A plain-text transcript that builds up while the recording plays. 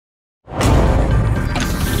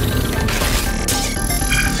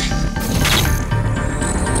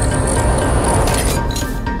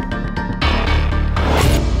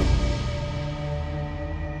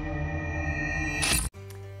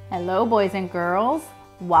Hello, boys and girls.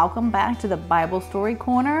 Welcome back to the Bible Story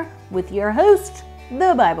Corner with your host,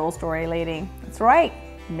 the Bible Story Lady. That's right,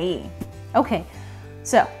 me. Okay,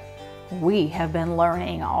 so we have been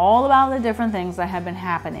learning all about the different things that have been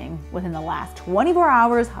happening within the last 24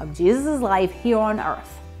 hours of Jesus' life here on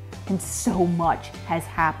earth. And so much has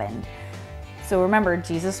happened. So remember,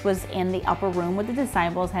 Jesus was in the upper room with the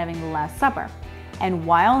disciples having the Last Supper. And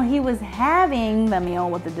while he was having the meal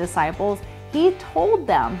with the disciples, he told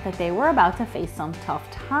them that they were about to face some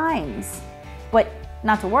tough times, but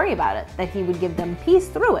not to worry about it, that he would give them peace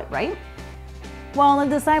through it, right? Well,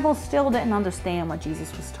 the disciples still didn't understand what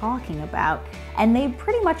Jesus was talking about, and they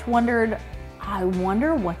pretty much wondered, I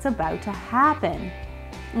wonder what's about to happen.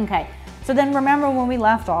 Okay, so then remember when we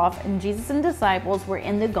left off, and Jesus and disciples were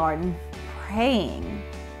in the garden praying.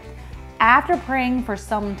 After praying for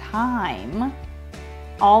some time,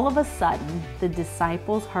 all of a sudden, the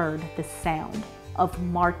disciples heard the sound of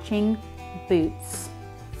marching boots.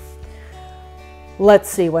 Let's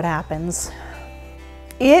see what happens.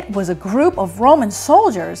 It was a group of Roman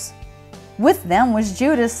soldiers. With them was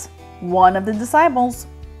Judas, one of the disciples.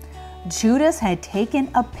 Judas had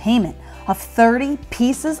taken a payment of 30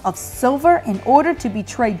 pieces of silver in order to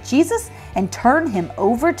betray Jesus and turn him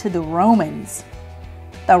over to the Romans.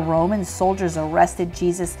 The Roman soldiers arrested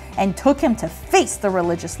Jesus and took him to face the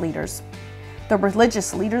religious leaders. The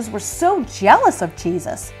religious leaders were so jealous of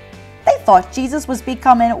Jesus. They thought Jesus was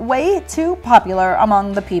becoming way too popular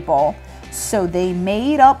among the people. So they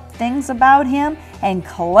made up things about him and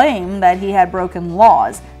claimed that he had broken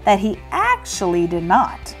laws that he actually did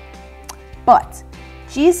not. But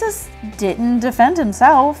Jesus didn't defend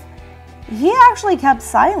himself. He actually kept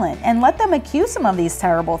silent and let them accuse him of these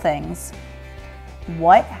terrible things.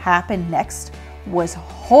 What happened next was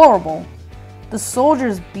horrible. The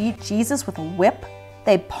soldiers beat Jesus with a whip.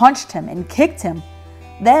 They punched him and kicked him.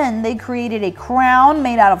 Then they created a crown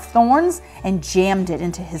made out of thorns and jammed it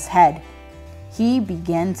into his head. He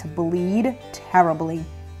began to bleed terribly.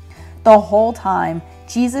 The whole time,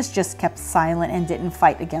 Jesus just kept silent and didn't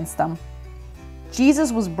fight against them.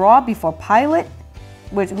 Jesus was brought before Pilate,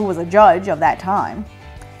 who was a judge of that time.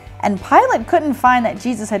 And Pilate couldn't find that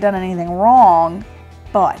Jesus had done anything wrong,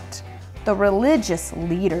 but the religious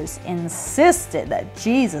leaders insisted that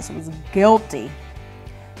Jesus was guilty.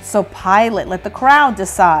 So Pilate let the crowd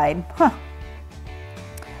decide.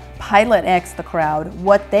 Pilate asked the crowd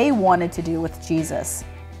what they wanted to do with Jesus.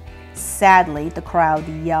 Sadly, the crowd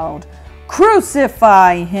yelled,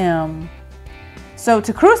 "Crucify him!" So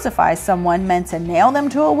to crucify someone meant to nail them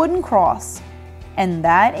to a wooden cross. And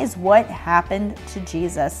that is what happened to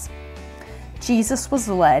Jesus. Jesus was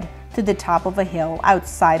led to the top of a hill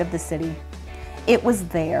outside of the city. It was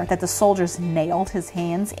there that the soldiers nailed his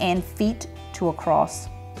hands and feet to a cross.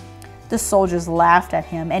 The soldiers laughed at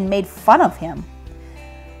him and made fun of him.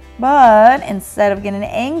 But instead of getting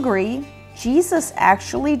angry, Jesus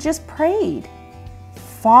actually just prayed,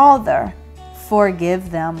 "Father,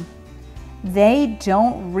 forgive them. They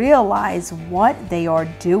don't realize what they are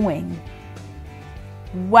doing."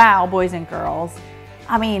 Wow, boys and girls.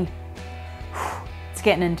 I mean, it's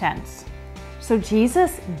getting intense. So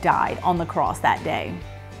Jesus died on the cross that day.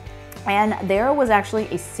 And there was actually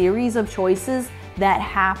a series of choices that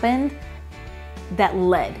happened that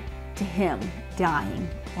led to him dying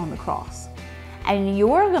on the cross. And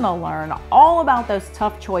you're going to learn all about those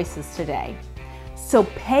tough choices today. So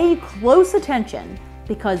pay close attention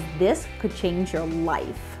because this could change your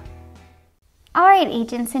life. All right,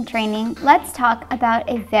 agents in training, let's talk about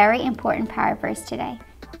a very important power verse today.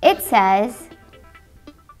 It says,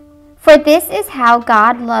 "For this is how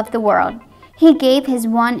God loved the world. He gave his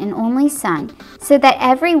one and only Son, so that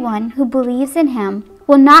everyone who believes in him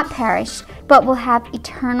will not perish, but will have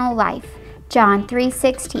eternal life." John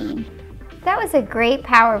 3:16. That was a great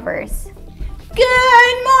power verse.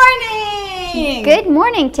 Good morning! Good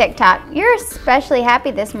morning, TikTok. You're especially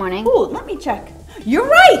happy this morning. Ooh, let me check. You're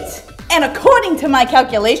right! And according to my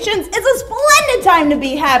calculations, it's a splendid time to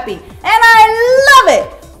be happy. And I love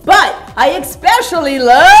it! But I especially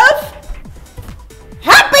love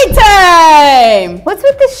happy time! What's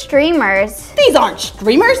with the streamers? These aren't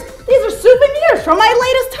streamers. These are souvenirs from my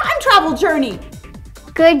latest time travel journey.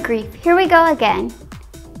 Good grief. Here we go again.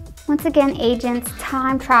 Once again, agents,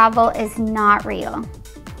 time travel is not real.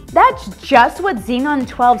 That's just what Xenon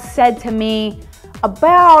 12 said to me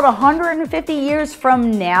about 150 years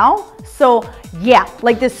from now. So yeah,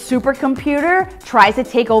 like this supercomputer tries to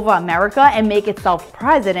take over America and make itself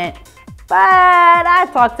president. But I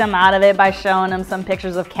talked him out of it by showing him some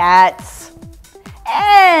pictures of cats.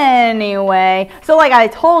 Anyway, so like I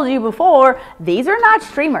told you before, these are not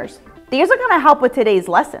streamers. These are gonna help with today's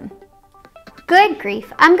lesson. Good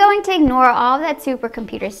grief, I'm going to ignore all that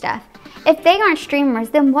supercomputer stuff. If they aren't streamers,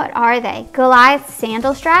 then what are they? Goliath's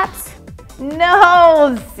sandal straps?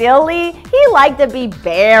 No, silly. He liked to be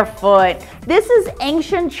barefoot. This is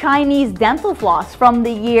ancient Chinese dental floss from the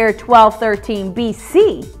year 1213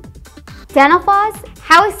 BC. Dental floss?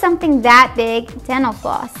 How is something that big dental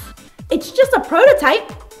floss? It's just a prototype,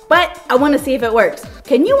 but I want to see if it works.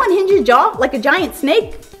 Can you unhinge your jaw like a giant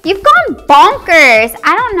snake? You've gone bonkers!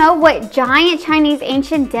 I don't know what giant Chinese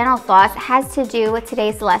ancient dental floss has to do with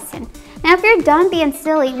today's lesson. Now if you're done being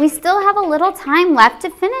silly, we still have a little time left to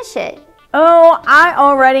finish it. Oh, I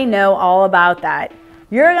already know all about that.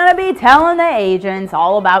 You're going to be telling the agents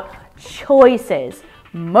all about choices,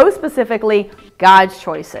 most specifically God's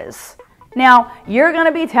choices. Now, you're going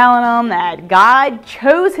to be telling them that God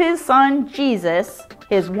chose his son, Jesus,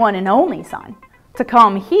 his one and only son, to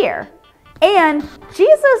come here. And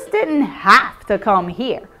Jesus didn't have to come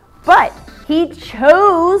here, but he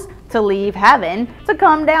chose to leave heaven to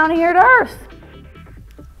come down here to earth.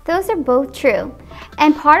 Those are both true.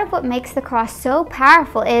 And part of what makes the cross so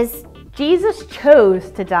powerful is Jesus chose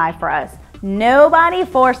to die for us. Nobody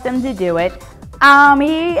forced him to do it.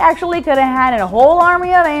 He actually could have had a whole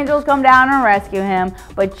army of angels come down and rescue him,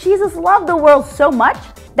 but Jesus loved the world so much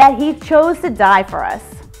that he chose to die for us.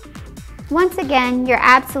 Once again, you're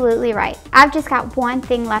absolutely right. I've just got one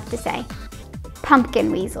thing left to say. Pumpkin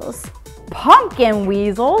weasels. Pumpkin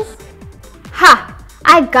weasels? Ha!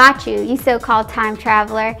 I got you, you so-called time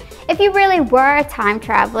traveler. If you really were a time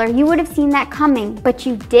traveler, you would have seen that coming, but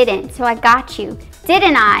you didn't, so I got you.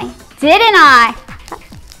 Didn't I? Didn't I?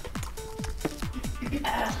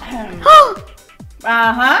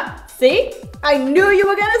 See? I knew you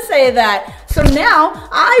were going to say that. So now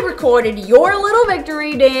I recorded your little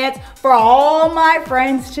victory dance for all my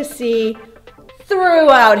friends to see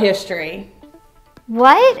throughout history.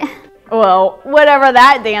 What? Well, whatever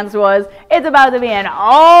that dance was, it's about to be in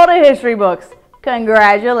all the history books.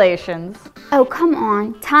 Congratulations. Oh, come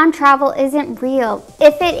on. Time travel isn't real.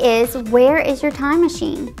 If it is, where is your time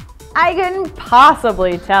machine? I couldn't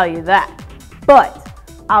possibly tell you that, but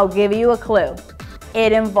I'll give you a clue.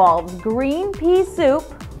 It involves green pea soup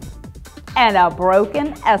and a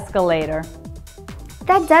broken escalator.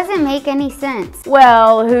 That doesn't make any sense.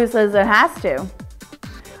 Well, who says it has to?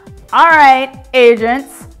 All right,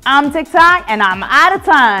 agents, I'm TikTok and I'm out of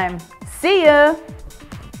time. See ya.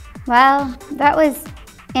 Well, that was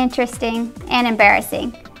interesting and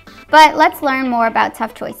embarrassing. But let's learn more about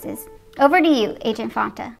tough choices. Over to you, Agent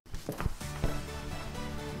Fonta.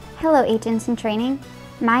 Hello, agents in training.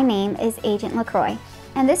 My name is Agent LaCroix,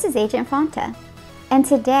 and this is Agent Fonta. And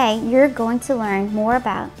today, you're going to learn more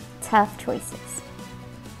about tough choices.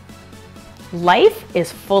 Life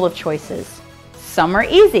is full of choices. Some are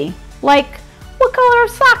easy, like what color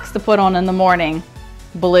of socks to put on in the morning,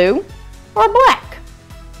 blue or black.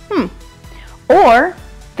 Or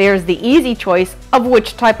there's the easy choice of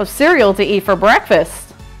which type of cereal to eat for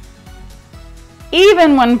breakfast.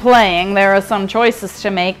 Even when playing, there are some choices to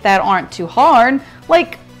make that aren't too hard,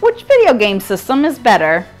 like which video game system is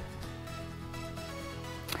better.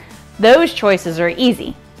 Those choices are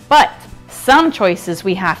easy, but some choices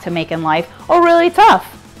we have to make in life are really tough.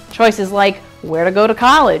 Choices like where to go to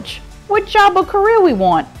college, what job or career we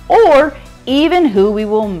want, or even who we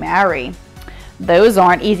will marry. Those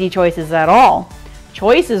aren't easy choices at all.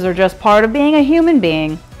 Choices are just part of being a human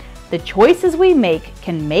being. The choices we make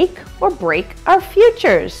can make or break our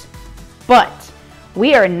futures. But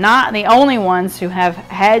we are not the only ones who have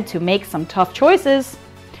had to make some tough choices.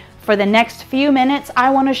 For the next few minutes, I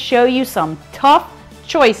want to show you some tough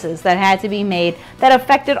choices that had to be made that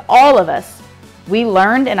affected all of us. We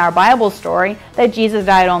learned in our Bible story that Jesus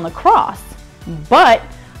died on the cross, but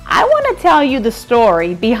I want to tell you the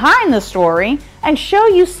story behind the story and show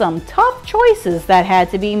you some tough choices that had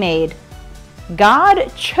to be made.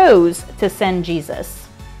 God chose to send Jesus.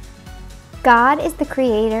 God is the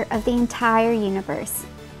creator of the entire universe.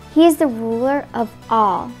 He is the ruler of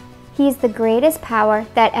all. He is the greatest power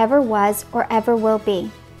that ever was or ever will be.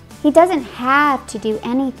 He doesn't have to do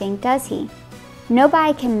anything, does he?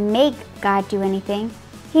 Nobody can make God do anything.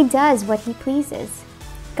 He does what he pleases.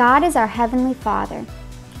 God is our Heavenly Father.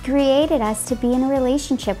 He created us to be in a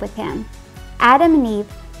relationship with him. Adam and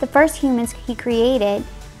Eve, the first humans he created,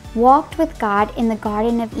 walked with God in the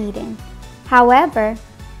Garden of Eden. However,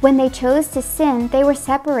 when they chose to sin, they were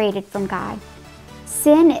separated from God.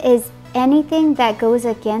 Sin is anything that goes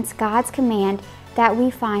against God's command that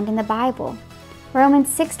we find in the Bible. Romans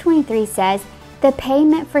 6:23 says, "The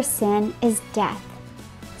payment for sin is death."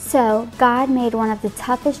 So, God made one of the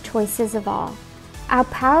toughest choices of all. Our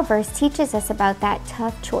power verse teaches us about that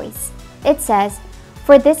tough choice. It says,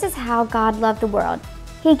 "For this is how God loved the world.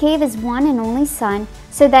 He gave his one and only Son,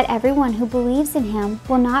 so that everyone who believes in him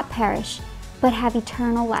will not perish, but have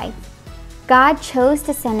eternal life." God chose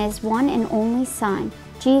to send his one and only Son,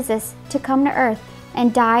 Jesus, to come to earth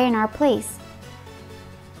and die in our place.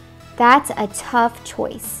 That's a tough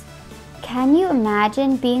choice. Can you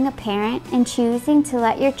imagine being a parent and choosing to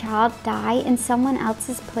let your child die in someone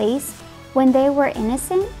else's place when they were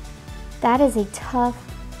innocent? That is a tough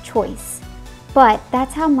choice. But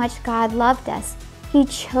that's how much God loved us. He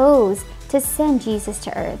chose to send Jesus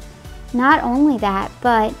to earth. Not only that,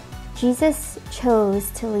 but Jesus chose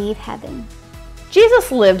to leave heaven.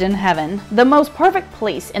 Jesus lived in heaven, the most perfect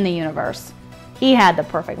place in the universe. He had the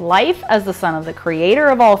perfect life as the Son of the Creator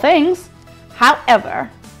of all things. However,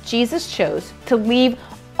 Jesus chose to leave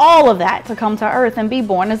all of that to come to earth and be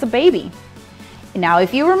born as a baby. Now,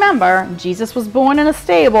 if you remember, Jesus was born in a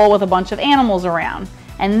stable with a bunch of animals around.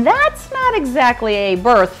 And that's not exactly a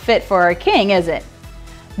birth fit for a king, is it?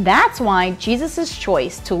 That's why Jesus'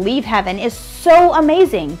 choice to leave heaven is so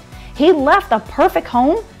amazing. He left a perfect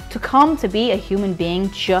home to come to be a human being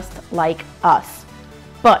just like us.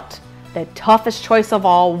 But the toughest choice of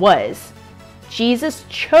all was Jesus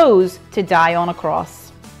chose to die on a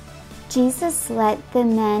cross. Jesus let the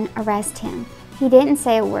men arrest him. He didn't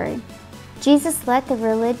say a word. Jesus let the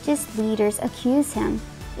religious leaders accuse him,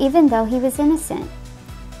 even though he was innocent.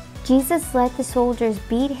 Jesus let the soldiers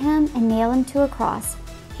beat him and nail him to a cross.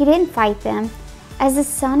 He didn't fight them. As the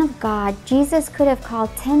Son of God, Jesus could have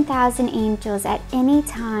called 10,000 angels at any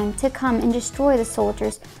time to come and destroy the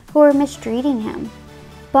soldiers who were mistreating him.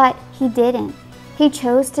 But he didn't. He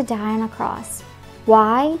chose to die on a cross.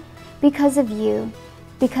 Why? Because of you,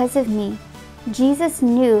 because of me. Jesus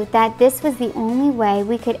knew that this was the only way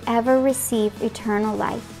we could ever receive eternal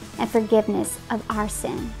life and forgiveness of our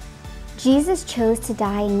sin. Jesus chose to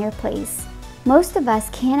die in your place. Most of us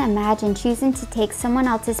can't imagine choosing to take someone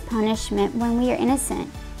else's punishment when we are innocent.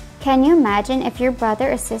 Can you imagine if your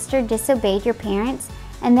brother or sister disobeyed your parents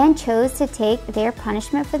and then chose to take their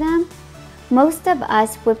punishment for them? Most of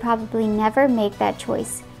us would probably never make that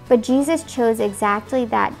choice, but Jesus chose exactly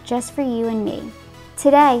that just for you and me.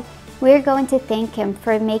 Today, we're going to thank him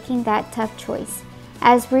for making that tough choice.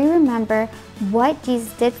 As we remember what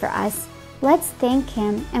Jesus did for us, let's thank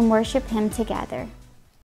him and worship him together.